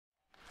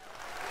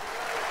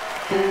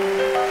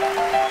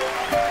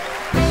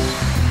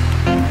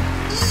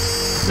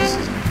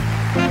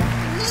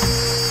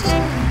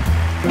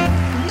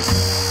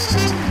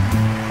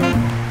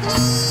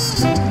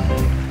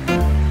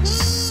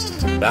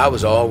I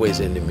was always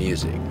into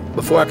music.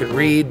 Before I could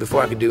read,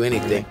 before I could do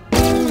anything.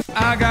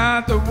 I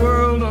got the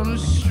world on a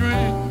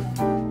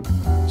string,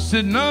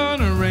 sitting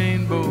on a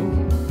rainbow.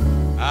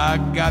 I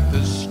got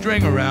the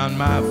string around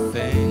my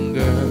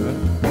finger.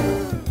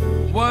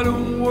 What a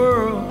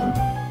world,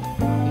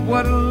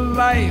 what a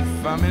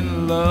life, I'm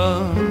in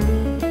love.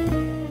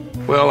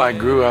 Well, I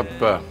grew up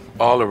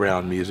all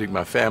around music.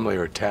 My family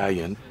are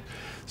Italian,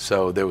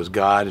 so there was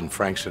God and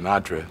Frank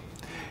Sinatra,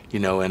 you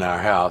know, in our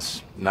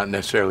house, not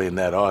necessarily in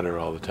that order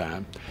all the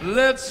time.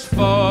 Let's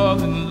fall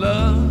in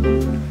love,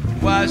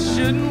 why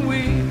shouldn't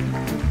we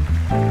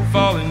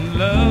fall in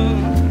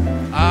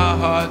love? Our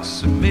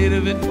hearts are made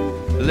of it,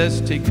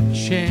 let's take a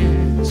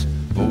chance,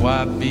 but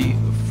why be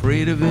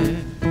afraid of it?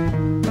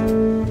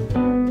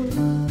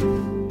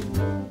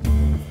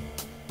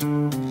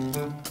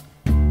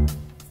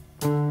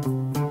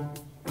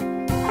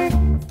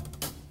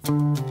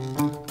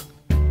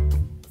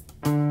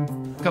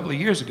 A couple of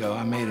years ago,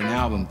 I made an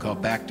album called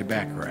Back to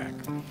Back Rack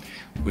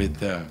with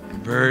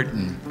Bert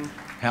and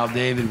Hal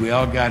David. We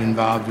all got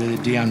involved with it.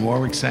 Dionne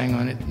Warwick sang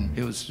on it, and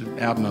it was an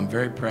album I'm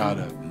very proud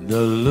of.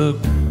 The look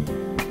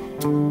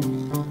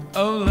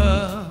of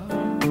love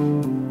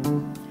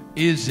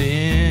is in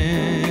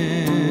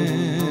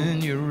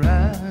your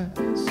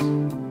eyes.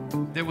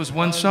 There was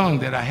one song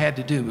that I had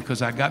to do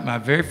because I got my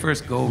very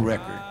first gold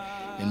record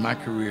in my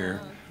career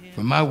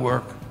for my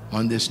work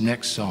on this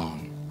next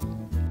song.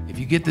 If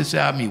you get this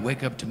album, you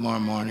wake up tomorrow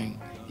morning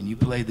and you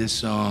play this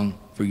song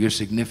for your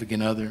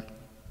significant other,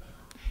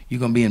 you're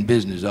gonna be in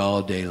business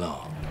all day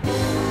long.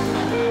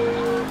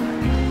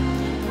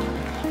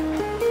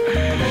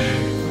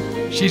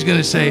 She's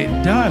gonna say,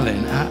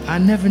 darling, I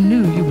never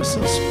knew you were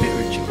so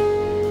spiritual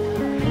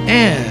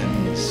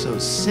and so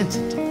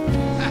sensitive.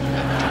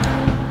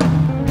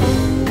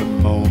 The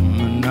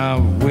moment I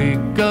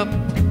wake up,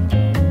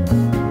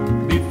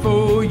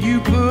 before you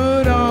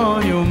put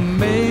on your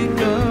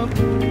makeup,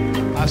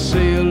 I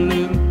say a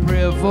little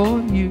prayer for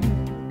you.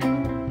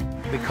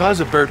 Because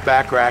of Burt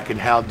Bacharach and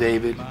Hal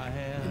David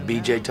and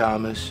B.J.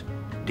 Thomas,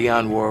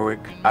 Dionne Warwick,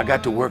 I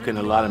got to work in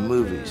a lot of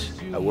movies.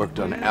 I worked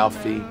on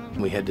Alfie.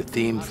 We had the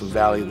theme from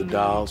Valley of the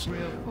Dolls,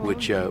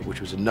 which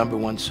was a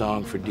 #1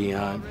 song for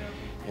Dionne.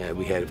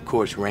 We had, of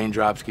course,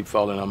 Raindrops Keep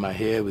Falling on My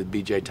Head with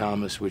B.J.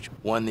 Thomas, which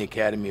won the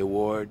Academy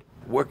Award.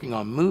 Working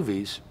on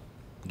movies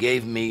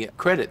gave me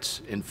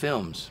credits in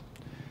films.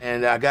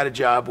 And I got a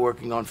job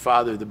working on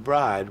Father of the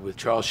Bride with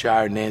Charles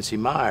Shire and Nancy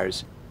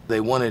Myers.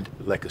 They wanted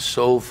like a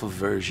soulful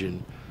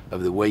version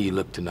of The Way You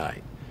Look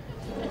Tonight.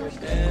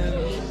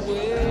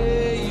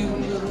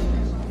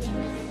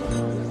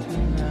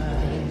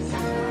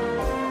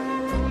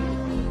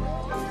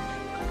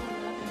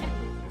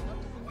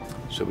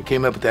 So we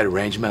came up with that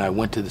arrangement. I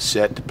went to the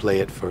set to play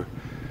it for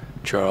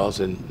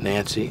Charles and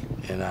Nancy,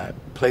 and I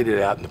played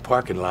it out in the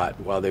parking lot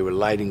while they were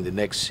lighting the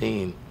next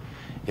scene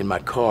in my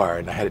car,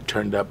 and I had it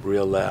turned up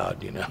real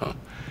loud, you know,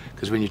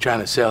 because when you're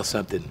trying to sell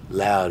something,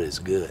 loud is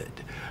good.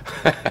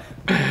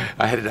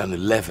 I had it on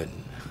 11,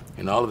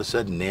 and all of a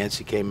sudden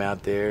Nancy came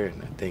out there,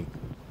 and I think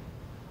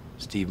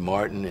Steve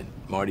Martin and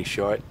Marty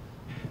Short,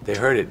 they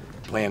heard it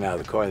playing out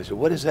of the car. They said,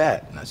 "What is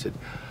that?" And I said,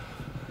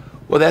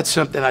 "Well, that's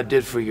something I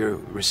did for your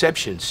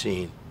reception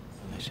scene."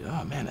 And they said,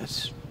 "Oh man,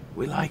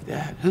 we like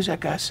that. Who's that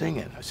guy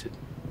singing?" I said,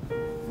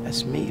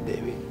 "That's me,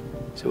 baby."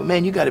 I said, "Well,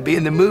 man, you got to be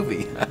in the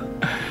movie."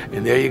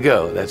 And there you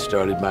go. That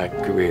started my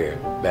career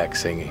back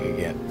singing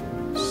again.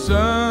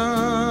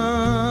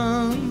 Someday,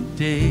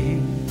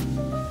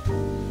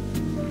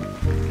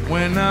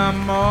 when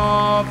I'm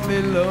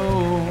awfully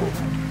low,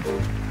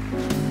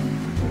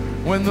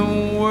 when the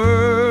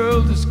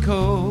world is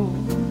cold,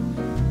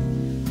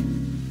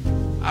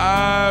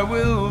 I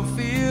will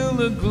feel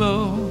the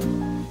glow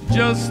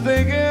just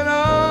thinking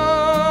of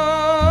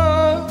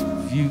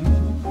you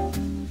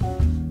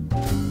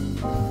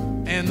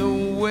and the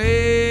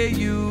way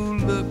you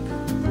look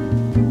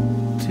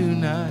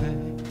tonight.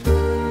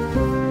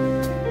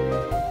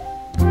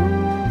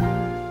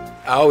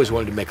 I always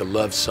wanted to make a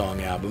love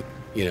song album,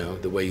 you know,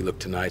 The Way You Look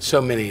Tonight. So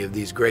many of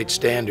these great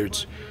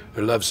standards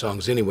are love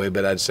songs anyway,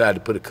 but I decided to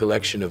put a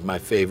collection of my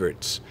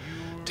favorites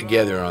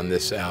together on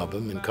this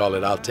album and call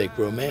it I'll Take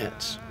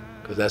Romance,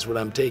 because that's what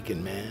I'm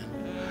taking, man.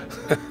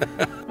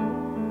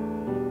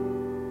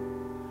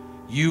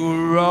 You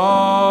were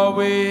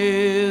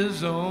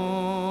always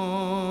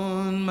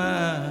on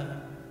my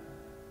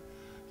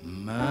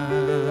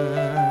mind.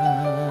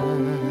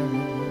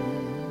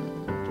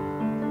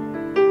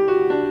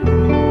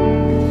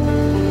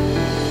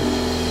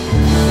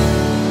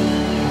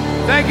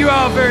 Thank you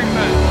all very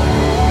much.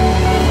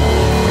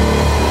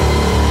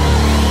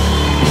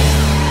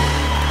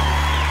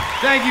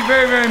 Thank you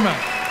very, very much.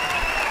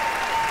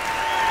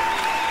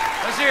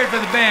 Let's hear it for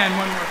the band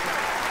one more time.